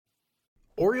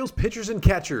Orioles pitchers and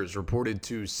catchers reported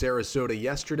to Sarasota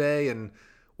yesterday, and,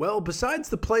 well, besides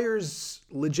the players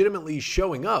legitimately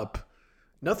showing up,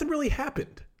 nothing really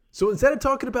happened. So instead of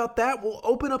talking about that, we'll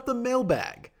open up the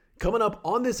mailbag coming up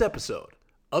on this episode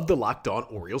of the Locked On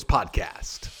Orioles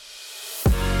podcast.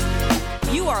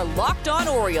 You are Locked On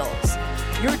Orioles,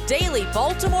 your daily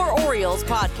Baltimore Orioles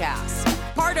podcast.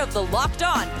 Part of the Locked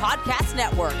On Podcast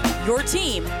Network, your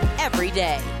team every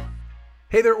day.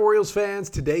 Hey there, Orioles fans.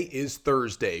 Today is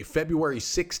Thursday, February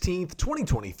 16th,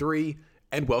 2023,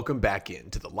 and welcome back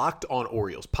into the Locked On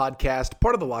Orioles podcast,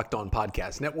 part of the Locked On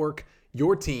Podcast Network,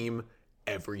 your team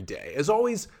every day. As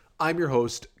always, I'm your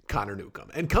host, Connor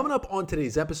Newcomb. And coming up on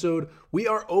today's episode, we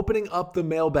are opening up the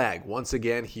mailbag once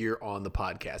again here on the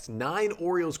podcast. 9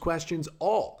 Orioles questions,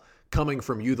 all coming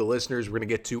from you, the listeners. We're going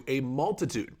to get to a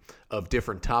multitude of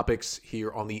different topics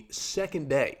here on the second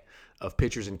day of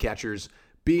pitchers and catchers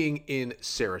being in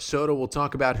Sarasota. We'll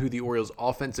talk about who the Orioles'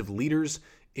 offensive leaders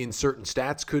in certain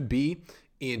stats could be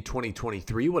in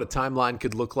 2023, what a timeline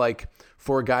could look like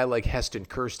for a guy like Heston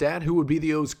Kjerstad, who would be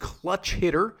the O's clutch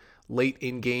hitter late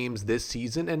in games this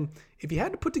season. And if you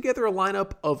had to put together a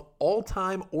lineup of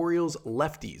all-time Orioles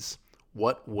lefties,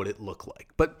 what would it look like?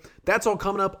 But that's all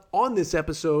coming up on this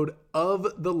episode of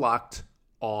the Locked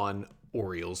On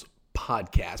Orioles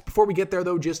podcast. Before we get there,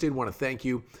 though, just did want to thank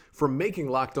you for making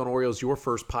Locked On Orioles your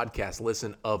first podcast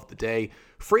listen of the day.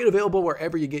 Free and available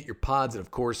wherever you get your pods. And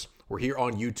of course, we're here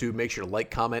on YouTube. Make sure to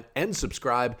like, comment, and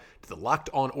subscribe to the Locked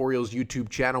On Orioles YouTube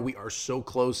channel. We are so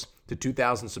close to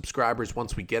 2,000 subscribers.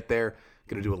 Once we get there,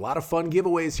 going to do a lot of fun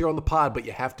giveaways here on the pod, but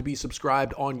you have to be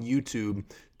subscribed on YouTube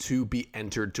to be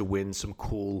entered to win some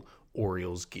cool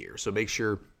Orioles gear. So make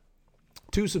sure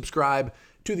to subscribe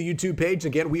to the YouTube page.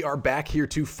 Again, we are back here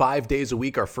 5 days a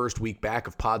week, our first week back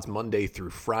of pods Monday through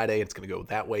Friday. It's going to go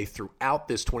that way throughout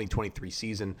this 2023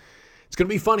 season. It's going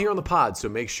to be fun here on the pod, so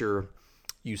make sure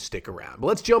you stick around. But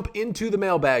let's jump into the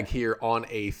mailbag here on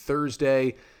a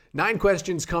Thursday. 9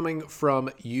 questions coming from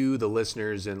you, the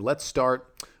listeners, and let's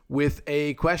start with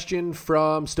a question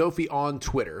from Stoffy on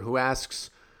Twitter, who asks,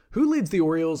 who leads the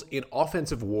Orioles in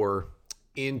offensive WAR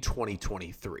in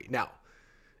 2023? Now,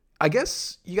 I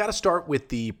guess you got to start with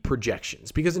the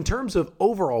projections, because in terms of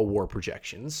overall WAR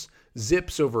projections,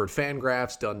 Zips over at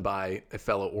Fangraphs, done by a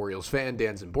fellow Orioles fan,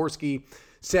 Dan Szymborski,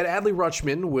 said Adley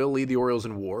Rutschman will lead the Orioles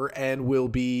in WAR and will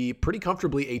be pretty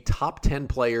comfortably a top 10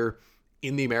 player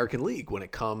in the American League when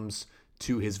it comes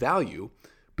to his value.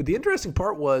 But the interesting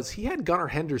part was he had Gunnar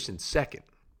Henderson second.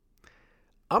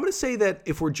 I'm going to say that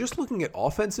if we're just looking at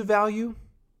offensive value,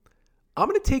 I'm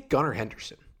going to take Gunnar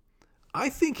Henderson. I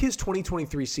think his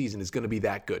 2023 season is going to be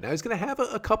that good. Now, he's going to have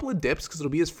a couple of dips because it'll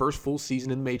be his first full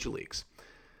season in the major leagues.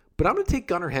 But I'm going to take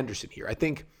Gunnar Henderson here. I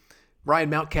think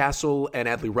Ryan Mountcastle and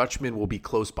Adley Rutschman will be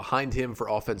close behind him for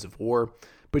offensive WAR.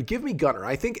 But give me Gunnar.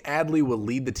 I think Adley will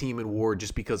lead the team in WAR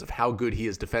just because of how good he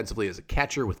is defensively as a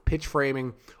catcher with pitch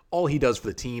framing. All he does for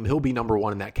the team, he'll be number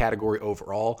one in that category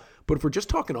overall. But if we're just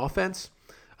talking offense,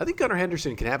 I think Gunnar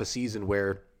Henderson can have a season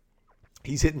where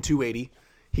he's hitting 280.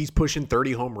 He's pushing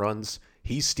 30 home runs.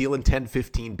 He's stealing 10,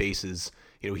 15 bases.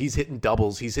 He's hitting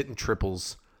doubles. He's hitting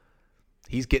triples.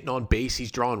 He's getting on base.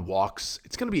 He's drawing walks.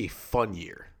 It's going to be a fun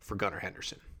year for Gunnar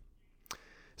Henderson.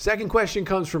 Second question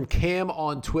comes from Cam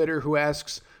on Twitter, who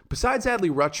asks, besides Adley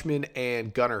Rutschman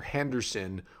and Gunnar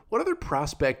Henderson, what other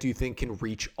prospect do you think can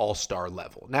reach all-star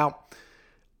level? Now,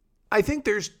 I think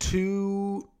there's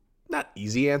 2... not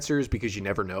easy answers because you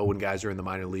never know when guys are in the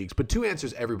minor leagues, but 2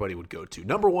 answers everybody would go to.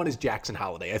 Number 1 is Jackson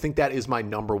Holliday. I think that is my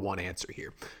number 1 answer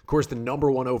here. Of course, the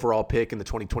number 1 overall pick in the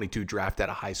 2022 draft out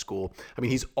of high school. I mean,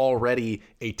 he's already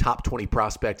a top 20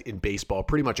 prospect in baseball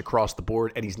pretty much across the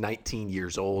board, and he's 19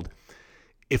 years old.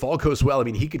 If all goes well, I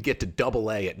mean, he could get to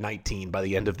Double-A at 19 by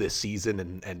the end of this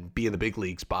season and be in the big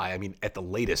leagues by, at the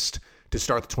latest to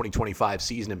start the 2025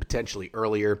 season and potentially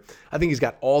earlier. I think he's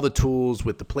got all the tools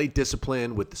with the plate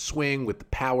discipline, with the swing, with the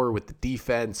power, with the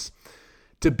defense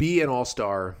to be an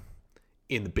all-star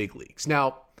in the big leagues.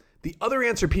 Now, the other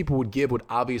answer people would give would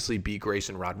obviously be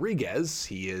Grayson Rodriguez.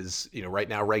 He is, right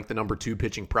now ranked the number 2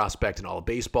 pitching prospect in all of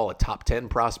baseball, a top 10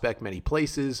 prospect many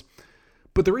places.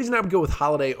 But the reason I would go with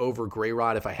Holliday over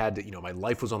Grayrod if I had to, my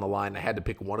life was on the line, I had to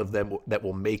pick one of them that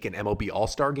will make an MLB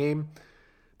All-Star game.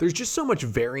 There's just so much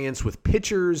variance with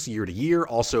pitchers year to year,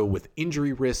 also with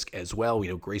injury risk as well.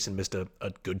 Grayson missed a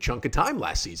good chunk of time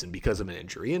last season because of an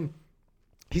injury, and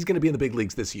he's going to be in the big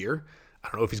leagues this year. I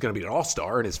don't know if he's going to be an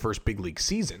all-star in his first big league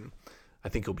season. I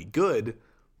think he'll be good,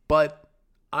 but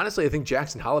honestly, I think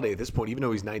Jackson Holliday at this point, even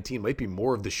though he's 19, might be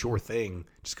more of the sure thing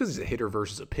just because he's a hitter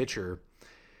versus a pitcher.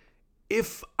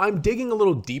 If I'm digging a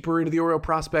little deeper into the Oriole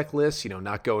prospect list,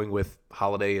 not going with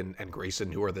Holiday and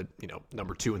Grayson, who are the,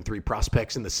 number 2 and 3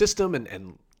 prospects in the system,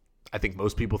 and I think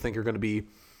most people think are going to be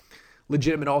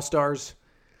legitimate all-stars.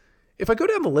 If I go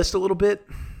down the list a little bit,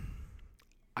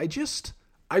 I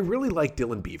really like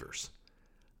Dylan Beavers.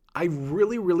 I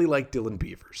really, really like Dylan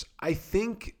Beavers. I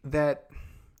think that,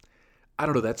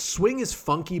 that swing is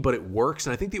funky, but it works,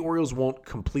 and I think the Orioles won't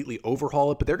completely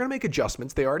overhaul it, but they're going to make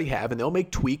adjustments. They already have, and they'll make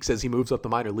tweaks as he moves up the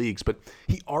minor leagues, but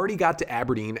he already got to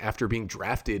Aberdeen after being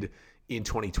drafted in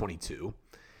 2022.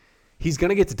 He's going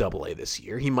to get to AA this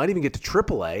year. He might even get to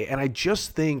AAA, and I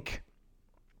just think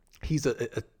he's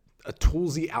a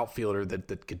toolsy outfielder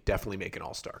that could definitely make an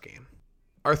all-star game.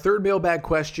 Our third mailbag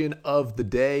question of the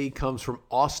day comes from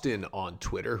Austin on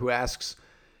Twitter, who asks,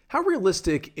 how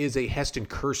realistic is a Heston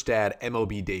Kjerstad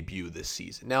MLB debut this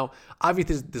season? Now,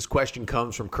 obviously, this question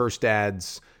comes from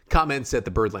Kjerstad's comments at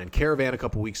the Birdland Caravan a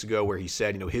couple weeks ago, where he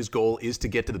said, his goal is to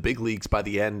get to the big leagues by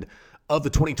the end of the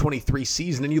 2023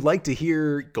 season. And you'd like to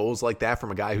hear goals like that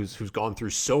from a guy who's gone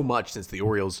through so much since the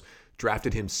Orioles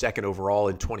drafted him 2nd overall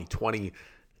in 2020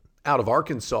 out of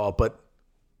Arkansas. But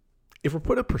if we're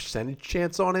putting a percentage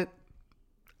chance on it,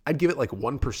 I'd give it like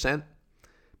 1%.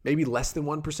 Maybe less than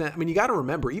 1%. I mean, you got to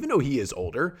remember, even though he is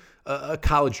older, a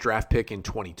college draft pick in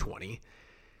 2020,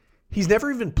 he's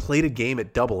never even played a game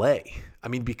at AA. I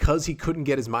mean, because he couldn't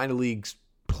get his minor leagues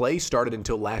play started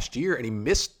until last year, and he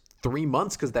missed 3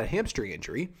 months because of that hamstring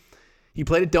injury. He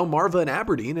played at Delmarva and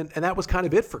Aberdeen, and that was kind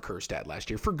of it for Kjerstad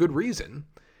last year, for good reason.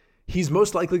 He's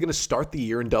most likely going to start the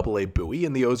year in AA Bowie,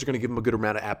 and the O's are going to give him a good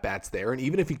amount of at-bats there. And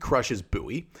even if he crushes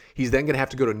Bowie, he's then going to have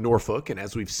to go to Norfolk. And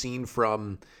as we've seen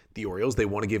from the Orioles, they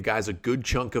want to give guys a good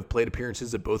chunk of plate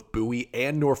appearances at both Bowie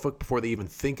and Norfolk before they even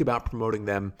think about promoting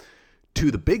them to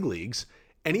the big leagues.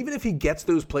 And even if he gets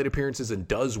those plate appearances and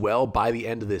does well by the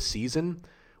end of this season,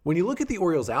 when you look at the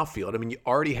Orioles outfield, I mean, you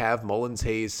already have Mullins,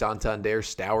 Hayes, Santander,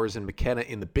 Stowers, and McKenna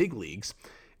in the big leagues.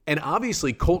 And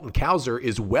obviously, Colton Cowser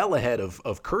is well ahead of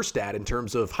Kjerstad in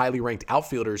terms of highly ranked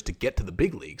outfielders to get to the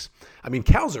big leagues. I mean,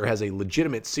 Cowser has a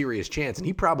legitimate, serious chance, and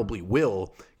he probably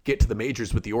will get to the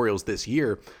majors with the Orioles this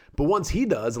year. But once he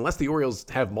does, unless the Orioles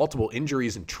have multiple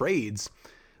injuries and trades,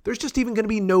 there's just even going to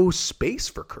be no space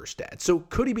for Kjerstad. So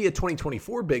could he be a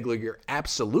 2024 big leaguer?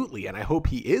 Absolutely, and I hope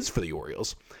he is for the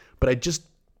Orioles. But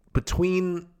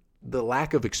between the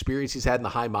lack of experience he's had in the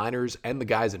high minors and the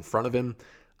guys in front of him,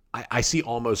 I see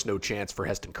almost no chance for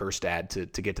Heston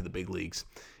Kjerstad to get to the big leagues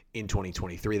in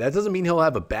 2023. That doesn't mean he'll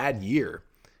have a bad year.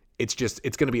 It's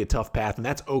going to be a tough path, and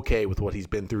that's okay with what he's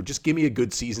been through. Just give me a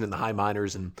good season in the high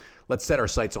minors, and let's set our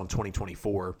sights on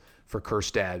 2024 for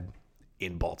Kjerstad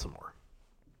in Baltimore.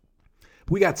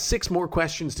 We got 6 more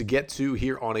questions to get to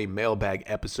here on a mailbag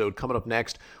episode. Coming up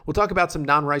next, we'll talk about some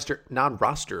non-roster,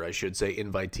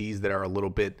 invitees that are a little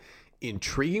bit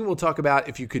intriguing. We'll talk about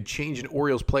if you could change an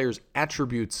Orioles player's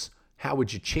attributes, how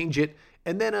would you change it?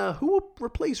 And then who will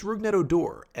replace Rougned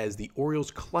Odor as the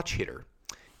Orioles clutch hitter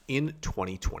in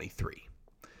 2023?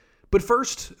 But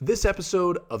first, this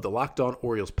episode of the Locked On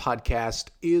Orioles podcast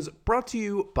is brought to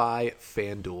you by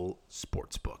FanDuel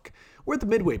Sportsbook. We're at the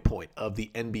midway point of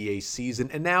the NBA season,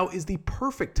 and now is the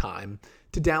perfect time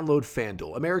to download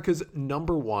FanDuel, America's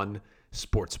 #1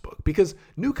 sportsbook, because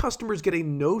new customers get a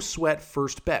no-sweat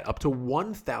first bet up to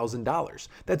 $1,000.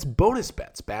 That's bonus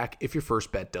bets back if your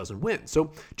first bet doesn't win.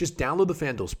 So just download the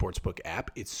FanDuel Sportsbook app.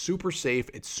 It's super safe,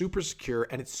 it's super secure,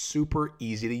 and it's super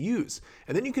easy to use.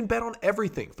 And then you can bet on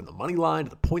everything from the money line to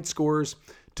the point scores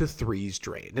to threes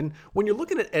drained. And when you're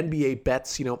looking at NBA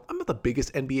bets, I'm not the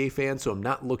biggest NBA fan, so I'm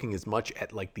not looking as much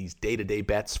at like these day-to-day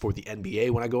bets for the NBA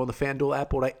when I go on the FanDuel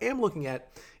app. What I am looking at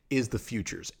is the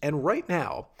futures. And right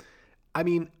now, I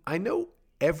mean, I know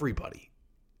everybody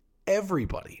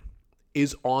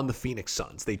is on the Phoenix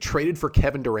Suns. They traded for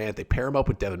Kevin Durant. They pair him up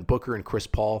with Devin Booker and Chris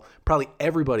Paul. Probably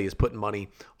everybody is putting money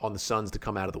on the Suns to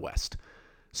come out of the West.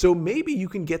 So maybe you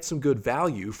can get some good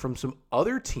value from some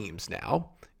other teams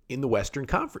now in the Western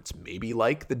Conference. Maybe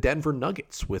like the Denver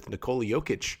Nuggets with Nikola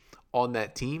Jokic on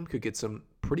that team could get some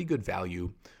pretty good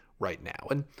value right now.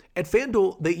 And at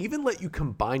FanDuel, they even let you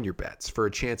combine your bets for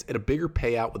a chance at a bigger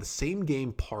payout with a same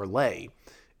game parlay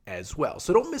as well.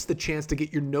 So don't miss the chance to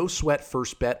get your no sweat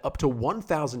first bet up to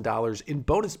 $1,000 in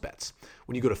bonus bets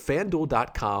when you go to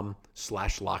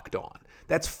FanDuel.com/lockedon.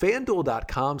 That's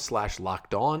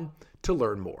FanDuel.com/lockedon to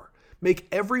learn more. Make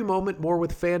every moment more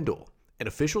with FanDuel, an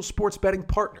official sports betting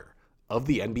partner of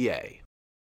the NBA.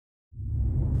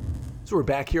 So we're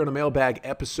back here on a mailbag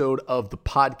episode of the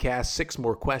podcast. 6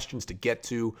 more questions to get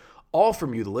to, all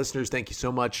from you, the listeners. Thank you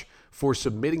so much for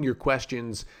submitting your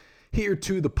questions here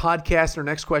to the podcast. Our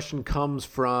next question comes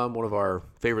from one of our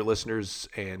favorite listeners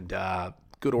and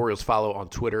good Orioles follow on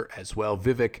Twitter as well,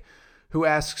 Vivek, who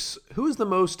asks, who is the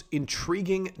most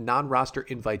intriguing non-roster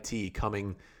invitee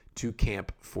coming to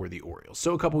camp for the Orioles?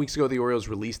 So a couple weeks ago, the Orioles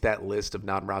released that list of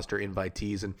non-roster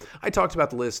invitees, and I talked about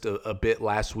the list a bit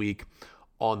last week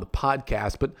on the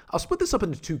podcast, but I'll split this up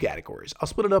into two categories. I'll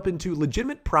split it up into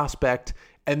legitimate prospect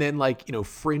and then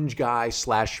fringe guy /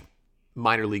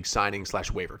 minor league signing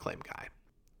 / waiver claim guy.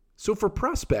 So for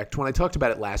prospect, when I talked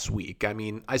about it last week,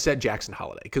 I said Jackson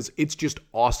Holliday because it's just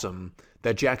awesome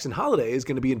that Jackson Holliday is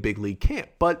going to be in big league camp.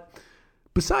 But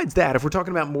besides that, if we're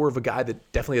talking about more of a guy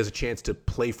that definitely has a chance to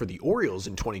play for the Orioles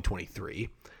in 2023,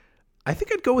 I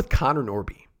think I'd go with Connor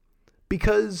Norby.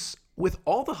 Because with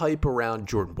all the hype around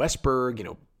Jordan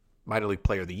Westburg, minor league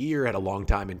player of the year, had a long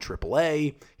time in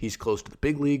AAA. He's close to the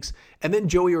big leagues. And then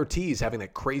Joey Ortiz having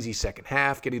that crazy second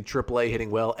half, getting to AAA,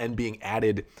 hitting well, and being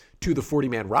added to the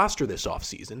 40-man roster this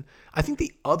offseason. I think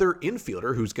the other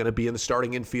infielder who's going to be in the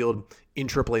starting infield in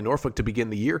AAA Norfolk to begin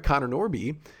the year, Connor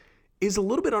Norby, is a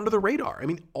little bit under the radar.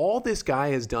 All this guy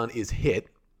has done is hit,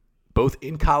 both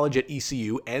in college at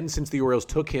ECU and since the Orioles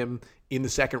took him in the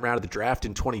second round of the draft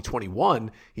in 2021,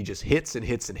 he just hits and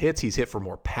hits and hits. He's hit for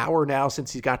more power now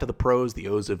since he's got to the pros. The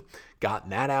O's have gotten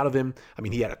that out of him.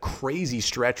 He had a crazy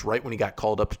stretch right when he got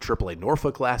called up to AAA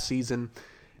Norfolk last season.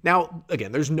 Now,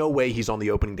 again, there's no way he's on the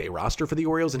opening day roster for the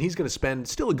Orioles, and he's going to spend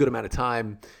still a good amount of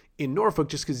time in Norfolk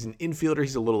just because he's an infielder.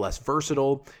 He's a little less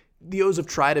versatile. The O's have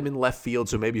tried him in left field,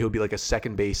 so maybe he'll be like a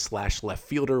second base / left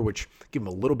fielder, which give him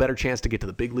a little better chance to get to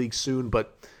the big leagues soon.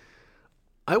 But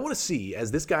I want to see,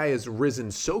 as this guy has risen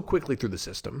so quickly through the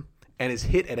system and is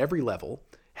hit at every level,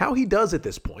 how he does at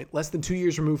this point, less than 2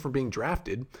 years removed from being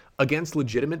drafted, against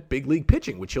legitimate big league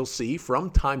pitching, which he'll see from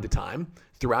time to time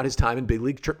throughout his time in big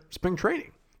league spring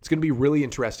training. It's going to be really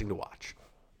interesting to watch.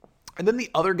 And then the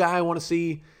other guy I want to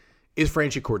see is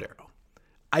Franchy Cordero.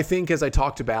 I think, as I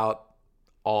talked about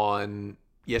on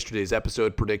yesterday's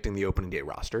episode predicting the opening day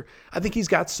roster, I think he's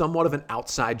got somewhat of an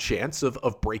outside chance of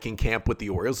breaking camp with the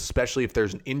Orioles, especially if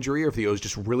there's an injury or if the O's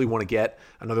just really want to get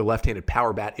another left-handed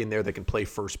power bat in there that can play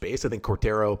first base. I think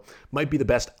Cordero might be the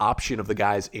best option of the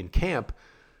guys in camp.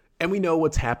 And we know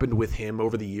what's happened with him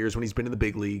over the years when he's been in the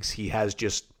big leagues. He has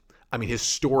just,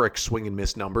 historic swing and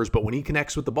miss numbers, but when he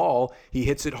connects with the ball, he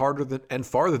hits it harder and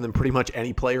farther than pretty much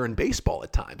any player in baseball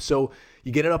at times. So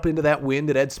you get it up into that wind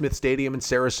at Ed Smith Stadium in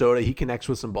Sarasota. He connects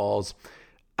with some balls.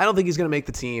 I don't think he's going to make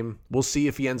the team. We'll see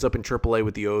if he ends up in AAA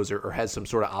with the O's or has some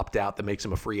sort of opt-out that makes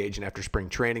him a free agent after spring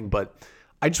training. But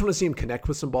I just want to see him connect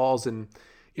with some balls. And,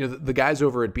 the guys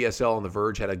over at BSL on The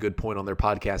Verge had a good point on their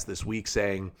podcast this week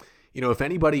saying, if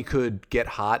anybody could get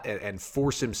hot and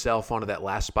force himself onto that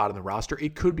last spot in the roster,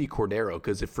 it could be Cordero,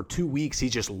 because if for 2 weeks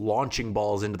he's just launching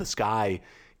balls into the sky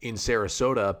in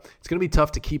Sarasota, it's going to be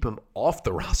tough to keep him off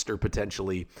the roster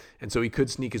potentially, and so he could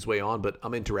sneak his way on, but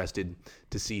I'm interested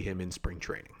to see him in spring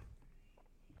training.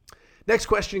 Next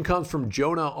question comes from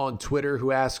Jonah on Twitter,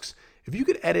 who asks, if you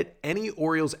could edit any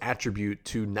Orioles attribute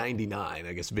to 99,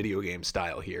 I guess video game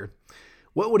style here,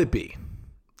 what would it be?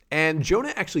 And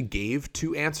Jonah actually gave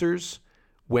two answers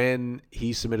when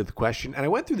he submitted the question. And I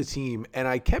went through the team and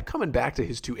I kept coming back to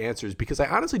his two answers because I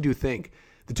honestly do think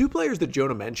the two players that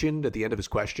Jonah mentioned at the end of his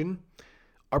question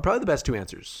are probably the best two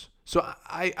answers. So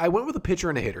I went with a pitcher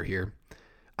and a hitter here.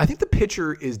 I think the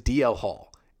pitcher is DL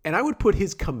Hall, and I would put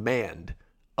his command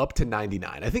up to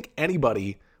 99. I think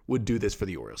anybody would do this for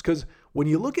the Orioles because when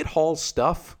you look at Hall's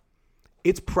stuff,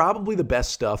 it's probably the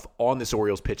best stuff on this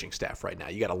Orioles pitching staff right now.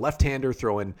 You got a left-hander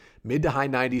throwing mid to high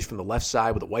 90s from the left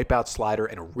side with a wipeout slider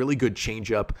and a really good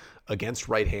changeup against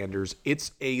right-handers.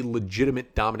 It's a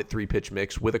legitimate dominant three-pitch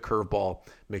mix with a curveball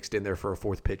mixed in there for a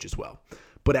fourth pitch as well.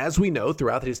 But as we know,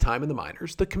 throughout his time in the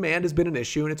minors, the command has been an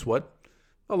issue, and it's what,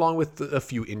 along with a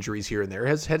few injuries here and there,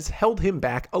 has held him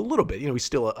back a little bit. He's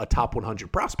still a top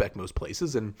 100 prospect most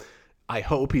places, and I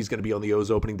hope he's going to be on the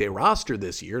O's opening day roster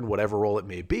this year in whatever role it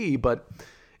may be, but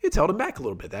it's held him back a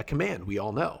little bit, that command, we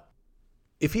all know.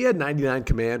 If he had 99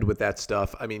 command with that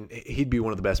stuff, he'd be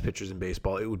one of the best pitchers in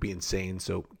baseball. It would be insane.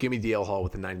 So give me DL Hall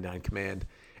with the 99 command.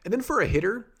 And then for a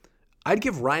hitter, I'd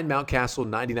give Ryan Mountcastle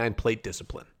 99 plate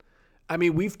discipline.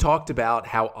 We've talked about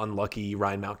how unlucky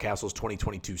Ryan Mountcastle's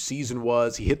 2022 season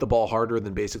was. He hit the ball harder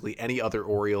than basically any other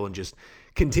Oriole and just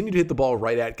continued to hit the ball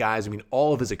right at guys.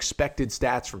 All of his expected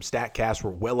stats from StatCast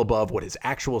were well above what his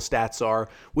actual stats are,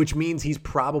 which means he's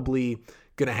probably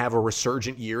going to have a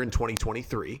resurgent year in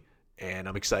 2023, and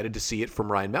I'm excited to see it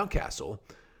from Ryan Mountcastle.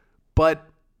 But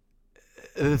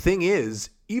the thing is,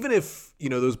 even if,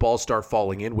 those balls start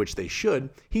falling in, which they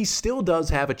should, he still does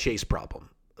have a chase problem.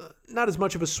 not as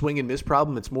much of a swing and miss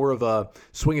problem. It's more of a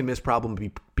swing and miss problem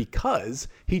because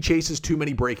he chases too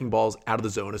many breaking balls out of the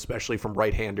zone, especially from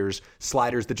right-handers,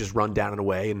 sliders that just run down and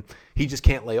away, and he just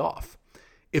can't lay off.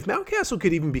 If Mountcastle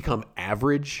could even become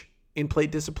average in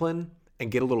plate discipline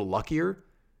and get a little luckier,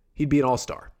 he'd be an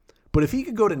all-star. But if he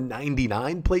could go to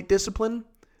 99 plate discipline,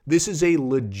 this is a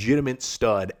legitimate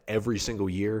stud every single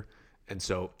year. And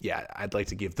so, yeah, I'd like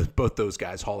to give both those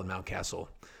guys, Hall and Mountcastle,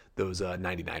 those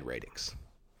 99 ratings.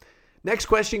 Next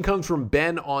question comes from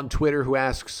Ben on Twitter, who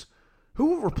asks, who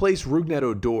will replace Rougned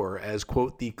Odor as,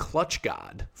 quote, the clutch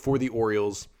god for the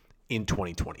Orioles in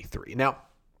 2023? Now,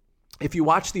 if you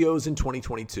watch the O's in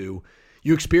 2022,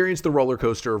 you experienced the roller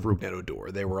coaster of Rougned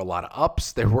Odor. There were a lot of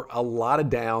ups, there were a lot of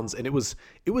downs, and it was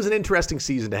an interesting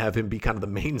season to have him be kind of the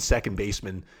main second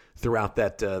baseman throughout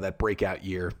that breakout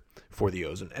year for the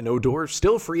O's. And Odor,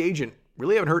 still a free agent.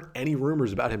 Really haven't heard any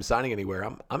rumors about him signing anywhere.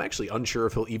 I'm actually unsure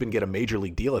if he'll even get a major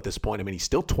league deal at this point. I mean, he's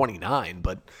still 29,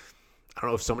 but I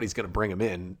don't know if somebody's going to bring him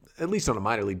in. At least on a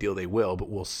minor league deal they will, but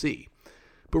we'll see.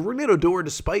 But Rougned Odor,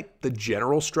 despite the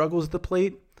general struggles at the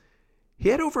plate, he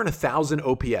had over 1,000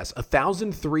 OPS,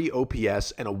 1,003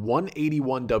 OPS, and a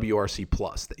 181 WRC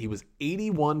plus. He was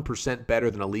 81% better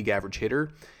than a league average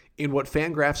hitter in what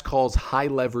Fangraphs calls high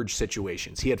leverage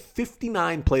situations. He had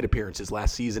 59 plate appearances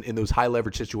last season in those high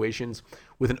leverage situations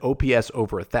with an OPS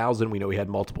over 1,000. We know he had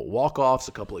multiple walk-offs,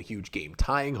 a couple of huge game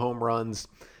tying home runs.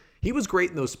 He was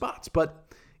great in those spots,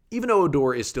 but even though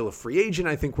Odor is still a free agent,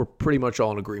 I think we're pretty much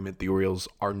all in agreement the Orioles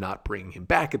are not bringing him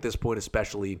back at this point,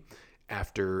 especially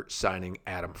after signing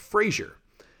Adam Frazier.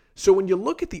 So when you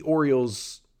look at the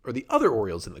Orioles, or the other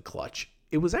Orioles in the clutch,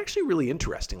 it was actually really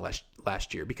interesting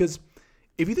last year because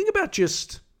if you think about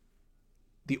just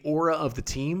the aura of the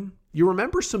team, you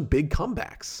remember some big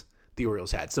comebacks the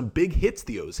Orioles had, some big hits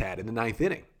the O's had in the ninth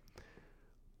inning.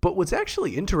 But what's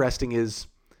actually interesting is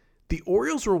the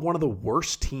Orioles were one of the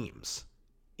worst teams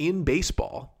in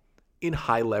baseball in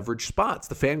high leverage spots.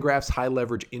 The Fangraphs high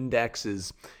leverage index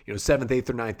is, 7th, 8th,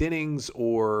 or 9th innings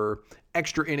or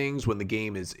extra innings when the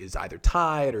game is either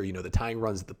tied or, the tying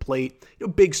runs at the plate,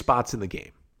 big spots in the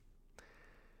game.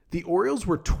 The Orioles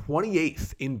were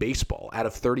 28th in baseball out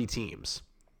of 30 teams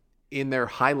in their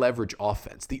high leverage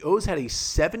offense. The O's had a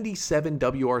 77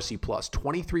 WRC plus,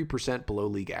 23% below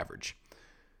league average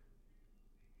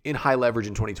in high leverage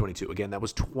in 2022. Again, that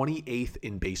was 28th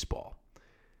in baseball.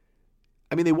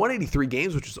 I mean, they won 83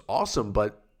 games, which was awesome,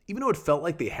 but even though it felt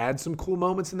like they had some cool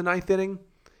moments in the ninth inning,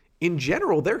 in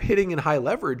general, their hitting in high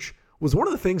leverage was one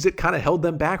of the things that kind of held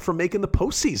them back from making the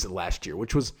postseason last year,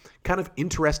 which was kind of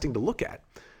interesting to look at.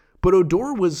 But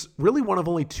Odor was really one of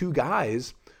only two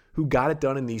guys who got it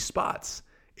done in these spots.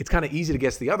 It's kind of easy to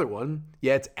guess the other one.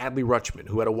 Yeah, it's Adley Rutschman,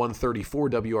 who had a 134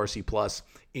 WRC plus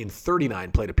in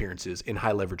 39 plate appearances in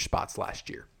high leverage spots last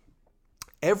year.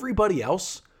 Everybody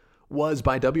else was,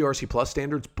 by WRC plus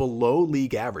standards, below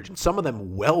league average, and some of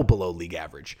them well below league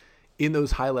average in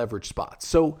those high leverage spots.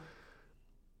 So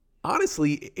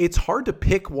honestly, it's hard to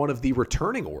pick one of the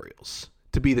returning Orioles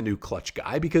to be the new clutch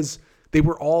guy because they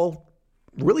were all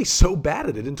really so bad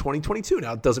at it in 2022.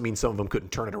 Now, it doesn't mean some of them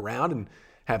couldn't turn it around and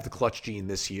have the clutch gene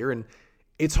this year. And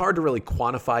it's hard to really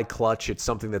quantify clutch. It's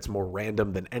something that's more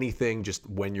random than anything, just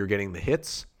when you're getting the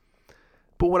hits.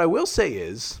 But what I will say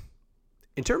is,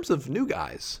 in terms of new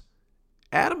guys,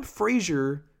 Adam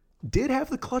Frazier did have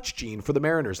the clutch gene for the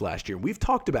Mariners last year. We've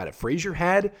talked about it. Frazier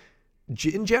had,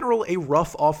 in general, a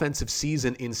rough offensive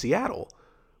season in Seattle,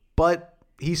 but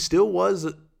he still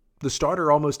was the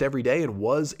starter almost every day and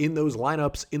was in those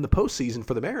lineups in the postseason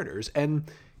for the Mariners.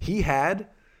 And he had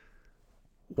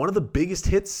one of the biggest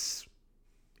hits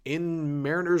in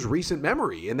Mariners' recent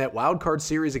memory in that wild card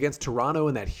series against Toronto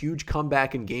and that huge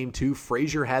comeback in Game 2.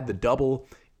 Frazier had the double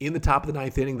in the top of the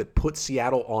ninth inning that put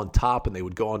Seattle on top, and they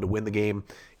would go on to win the game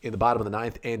in the bottom of the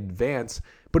ninth and advance.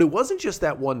 But it wasn't just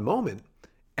that one moment.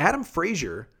 Adam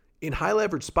Frazier, in high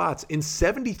leverage spots, in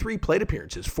 73 plate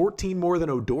appearances, 14 more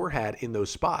than Odor had in those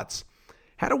spots,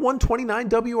 had a 129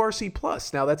 WRC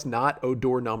plus. Now, that's not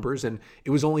Odor numbers, and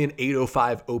it was only an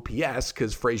 805 OPS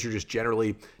because Frazier just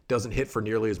generally doesn't hit for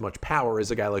nearly as much power as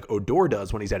a guy like Odor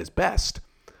does when he's at his best.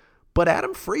 But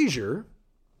Adam Frazier,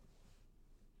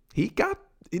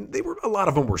 a lot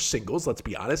of them were singles, let's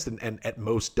be honest, and at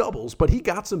most doubles, but he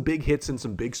got some big hits in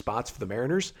some big spots for the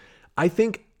Mariners. I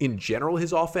think in general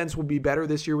his offense will be better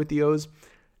this year with the O's,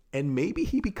 and maybe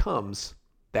he becomes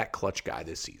that clutch guy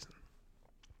this season.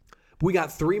 We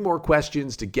got 3 more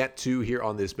questions to get to here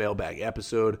on this mailbag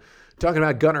episode. Talking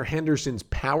about Gunnar Henderson's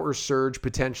power surge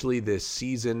potentially this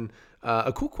season.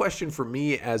 A cool question for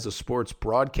me as a sports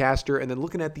broadcaster, and then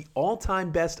looking at the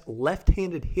all-time best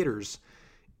left-handed hitters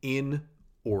in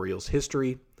Orioles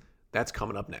history. That's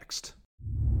coming up next.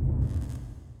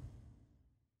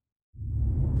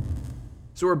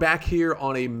 So we're back here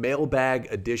on a mailbag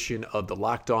edition of the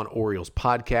Locked On Orioles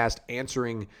podcast,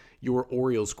 answering your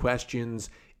Orioles questions.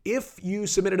 If you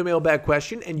submitted a mailbag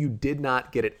question and you did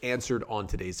not get it answered on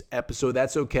today's episode,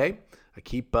 that's okay. I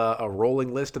keep a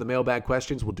rolling list of the mailbag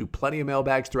questions. We'll do plenty of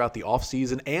mailbags throughout the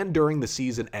offseason and during the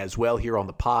season as well here on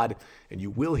the pod, and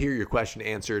you will hear your question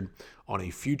answered on a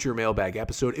future mailbag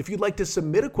episode. If you'd like to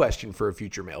submit a question for a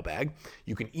future mailbag,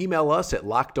 you can email us at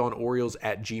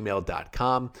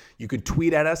lockedonorioles@gmail.com. You can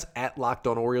tweet at us at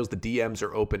LockedOnOrioles. The DMs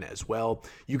are open as well.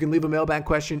 You can leave a mailbag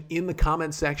question in the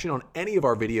comments section on any of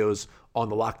our videos on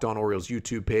the Locked On Orioles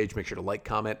YouTube page. Make sure to like,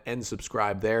 comment, and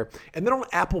subscribe there. And then on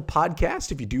Apple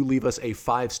Podcast, if you do leave us a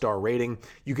 5-star rating,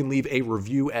 you can leave a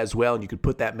review as well, and you can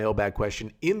put that mailbag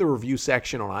question in the review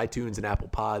section on iTunes and Apple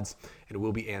Pods, and it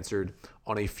will be answered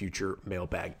on a future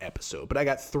mailbag episode. But I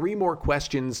got 3 more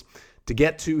questions to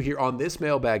get to here on this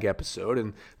mailbag episode,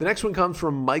 and the next one comes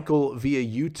from Michael via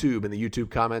YouTube in the YouTube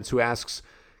comments, who asks,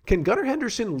 can Gunnar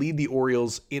Henderson lead the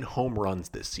Orioles in home runs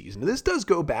this season? Now, this does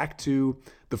go back to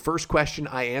the first question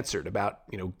I answered about,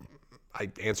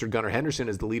 I answered Gunnar Henderson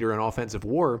as the leader in offensive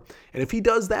WAR. And if he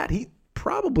does that, he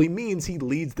probably means he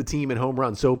leads the team in home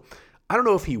runs. So I don't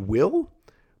know if he will,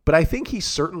 but I think he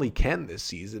certainly can this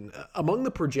season. Among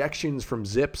the projections from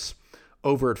Zips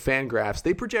over at Fangraphs,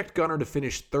 they project Gunnar to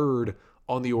finish 3rd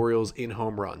on the Orioles in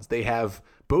home runs. They have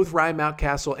both Ryan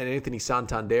Mountcastle and Anthony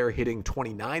Santander hitting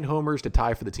 29 homers to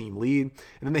tie for the team lead. And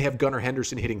then they have Gunnar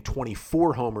Henderson hitting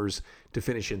 24 homers to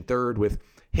finish in 3rd, with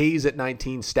Hayes at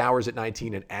 19, Stowers at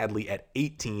 19, and Adley at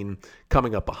 18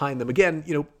 coming up behind them. Again,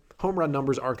 home run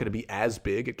numbers aren't going to be as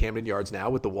big at Camden Yards now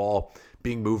with the wall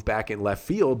being moved back in left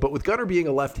field. But with Gunnar being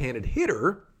a left-handed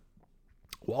hitter,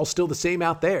 wall's still the same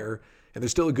out there, and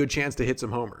there's still a good chance to hit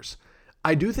some homers.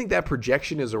 I do think that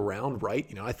projection is around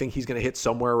right. I think he's going to hit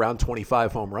somewhere around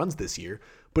 25 home runs this year.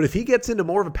 But if he gets into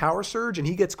more of a power surge and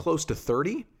he gets close to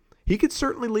 30, he could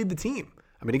certainly lead the team.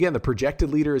 I mean, again, the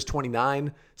projected leader is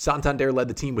 29. Santander led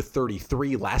the team with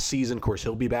 33 last season. Of course,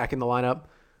 he'll be back in the lineup.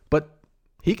 But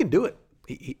he can do it.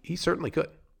 He certainly could.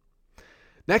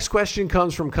 Next question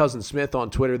comes from Cousin Smith on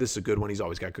Twitter. This is a good one. He's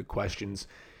always got good questions.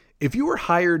 If you were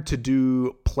hired to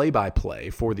do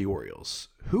play-by-play for the Orioles,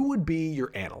 who would be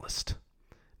your analyst?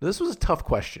 Now, this was a tough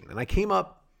question, and I came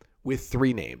up with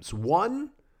 3 names. One,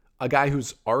 a guy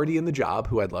who's already in the job,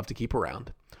 who I'd love to keep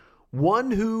around. One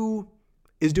who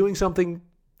is doing something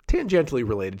tangentially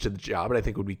related to the job, and I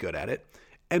think would be good at it.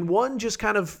 And one just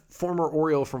kind of former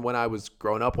Oriole from when I was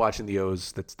growing up watching the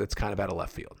O's that's kind of out of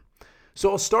left field. So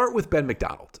I'll start with Ben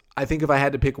McDonald. I think if I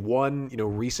had to pick one,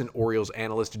 recent Orioles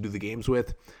analyst to do the games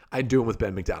with, I'd do him with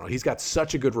Ben McDonald. He's got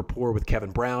such a good rapport with Kevin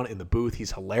Brown in the booth.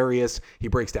 He's hilarious. He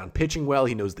breaks down pitching well.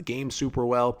 He knows the game super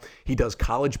well. He does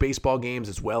college baseball games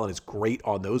as well and is great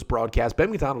on those broadcasts. Ben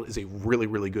McDonald is a really,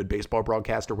 really good baseball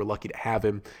broadcaster. We're lucky to have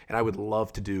him, and I would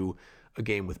love to do a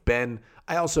game with Ben.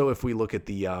 I also, if we look at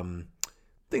the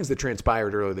things that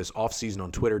transpired earlier this offseason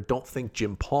on Twitter, don't think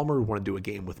Jim Palmer would want to do a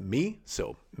game with me,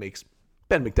 so makes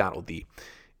Ben McDonald the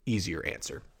easier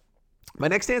answer. My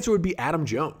next answer would be Adam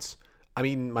Jones. I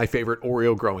mean, my favorite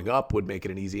Oriole growing up would make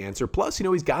it an easy answer. Plus,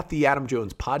 he's got the Adam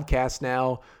Jones podcast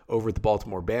now over at the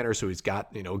Baltimore Banner, so he's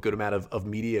got, a good amount of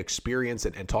media experience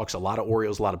and talks a lot of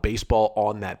Orioles, a lot of baseball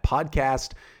on that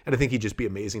podcast. And I think he'd just be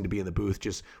amazing to be in the booth,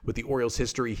 just with the Orioles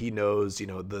history he knows,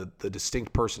 the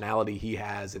distinct personality he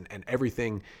has and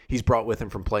everything he's brought with him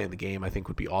from playing the game, I think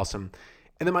would be awesome.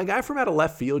 And then my guy from out of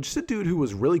left field, just a dude who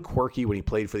was really quirky when he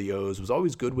played for the O's, was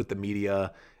always good with the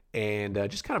media, and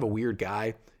just kind of a weird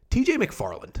guy. TJ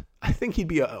McFarland. I think he'd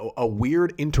be a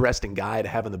weird, interesting guy to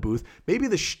have in the booth. Maybe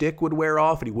the shtick would wear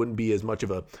off and he wouldn't be as much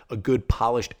of a good,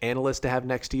 polished analyst to have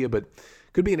next to you, but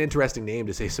could be an interesting name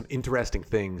to say some interesting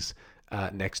things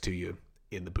next to you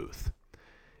in the booth.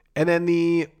 And then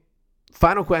the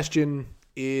final question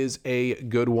is a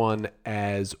good one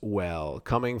as well,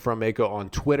 coming from Mako on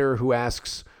Twitter, who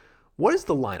asks, what is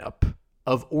the lineup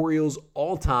of Orioles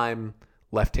all-time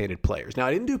left-handed players? Now,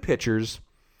 I didn't do pitchers.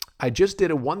 I just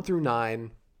did a 1 through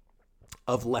 9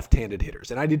 of left-handed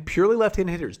hitters, and I did purely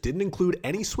left-handed hitters. Didn't include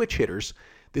any switch hitters.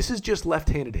 This is just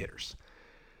left-handed hitters.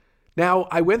 Now,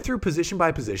 I went through position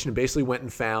by position and basically went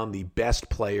and found the best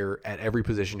player at every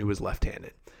position who was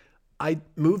left-handed. I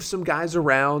moved some guys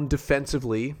around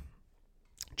defensively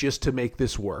just to make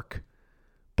this work,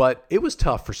 but it was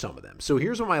tough for some of them. So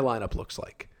here's what my lineup looks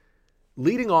like.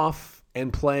 Leading off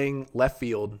and playing left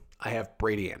field, I have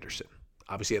Brady Anderson.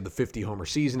 Obviously had the 50-homer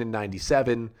season in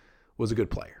 97, was a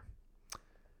good player.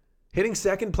 Hitting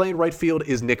second, playing right field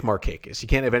is Nick Markakis. You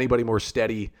can't have anybody more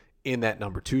steady in that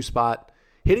number 2 spot.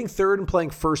 Hitting third and playing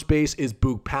first base is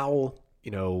Boog Powell,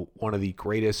 one of the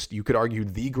greatest, you could argue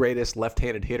the greatest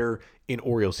left-handed hitter in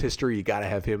Orioles history. You got to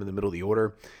have him in the middle of the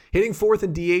order. Hitting fourth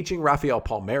and DHing, Rafael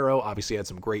Palmeiro, obviously had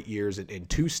some great years in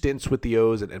 2 stints with the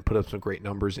O's and put up some great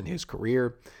numbers in his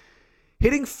career.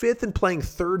 Hitting fifth and playing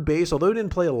third base, although he didn't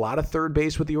play a lot of third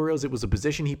base with the Orioles, it was a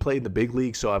position he played in the big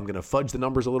league, so I'm going to fudge the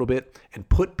numbers a little bit and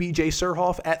put B.J.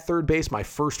 Surhoff at third base, my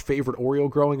first favorite Oriole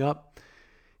growing up.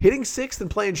 Hitting sixth and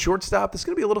playing shortstop, this is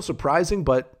going to be a little surprising,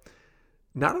 but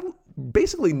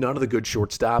basically none of the good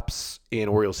shortstops in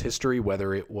Orioles history,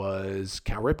 whether it was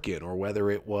Cal Ripken or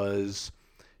whether it was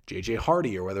J.J.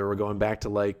 Hardy or whether we're going back to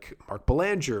like Mark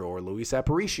Belanger or Luis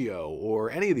Aparicio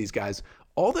or any of these guys,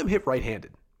 all of them hit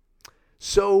right-handed.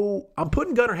 So I'm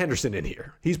putting Gunnar Henderson in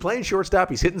here. He's playing shortstop.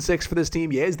 He's hitting sixth for this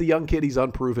team. Yeah, he's the young kid. He's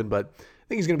unproven, but I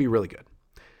think he's going to be really good.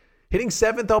 Hitting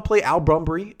seventh, I'll play Al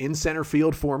Bumbry in center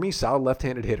field for me. Solid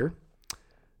left-handed hitter.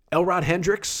 Elrod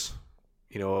Hendricks,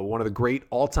 one of the great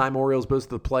all-time Orioles, both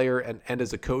as a player and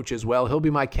as a coach as well. He'll be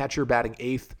my catcher batting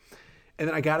eighth. And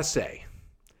then I got to say,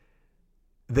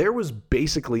 there was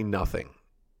basically nothing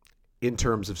in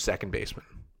terms of second baseman.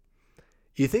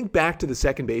 You think back to the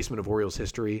second baseman of Orioles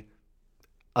history,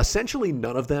 essentially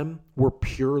none of them were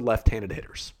pure left-handed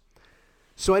hitters.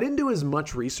 So I didn't do as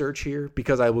much research here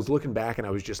because I was looking back and I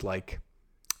was just like,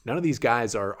 none of these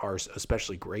guys are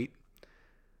especially great.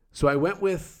 So I went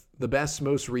with the best,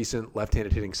 most recent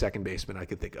left-handed hitting second baseman I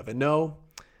could think of. And no,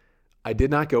 I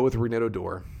did not go with Rougned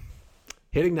Odor.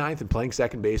 Hitting ninth and playing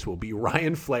second base will be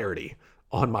Ryan Flaherty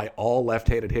on my all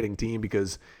left-handed hitting team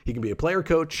because he can be a player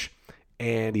coach,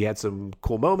 and he had some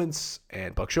cool moments,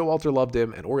 and Buck Showalter loved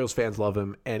him, and Orioles fans love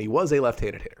him, and he was a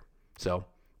left-handed hitter. So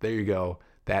there you go.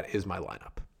 That is my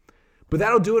lineup. But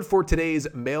that'll do it for today's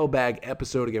mailbag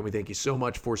episode. Again, we thank you so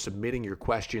much for submitting your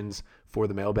questions for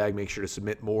the mailbag. Make sure to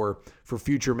submit more for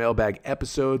future mailbag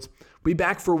episodes. We'll be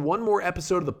back for one more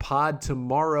episode of the pod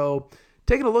tomorrow,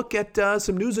 taking a look at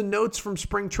some news and notes from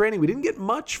spring training. We didn't get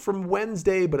much from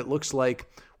Wednesday, but it looks like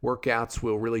workouts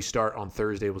will really start on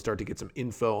Thursday. We'll start to get some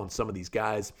info on some of these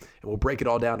guys, and we'll break it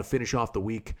all down to finish off the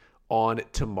week on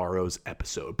tomorrow's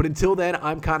episode. But until then,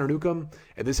 I'm Connor Newcomb,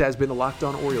 and this has been the Locked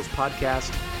On Orioles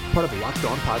podcast, part of the Locked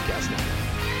On Podcast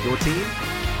Network. Your team,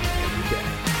 every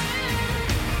day.